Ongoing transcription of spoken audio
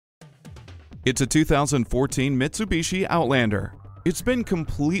It's a 2014 Mitsubishi Outlander. It's been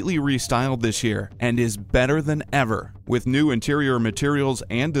completely restyled this year and is better than ever. With new interior materials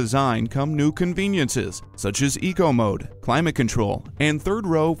and design come new conveniences, such as Eco Mode, climate control, and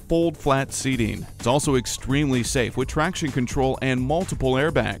third-row fold-flat seating. It's also extremely safe with traction control and multiple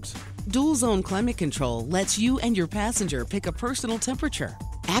airbags. Dual Zone Climate Control lets you and your passenger pick a personal temperature.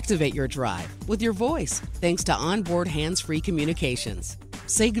 Activate your drive with your voice thanks to onboard hands-free communications.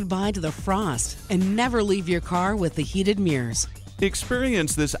 Say goodbye to the frost and never leave your car with the heated mirrors.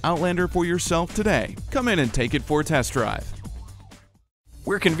 Experience this Outlander for yourself today. Come in and take it for a test drive.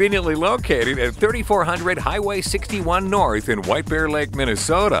 We're conveniently located at 3400 Highway 61 North in White Bear Lake,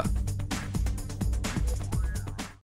 Minnesota.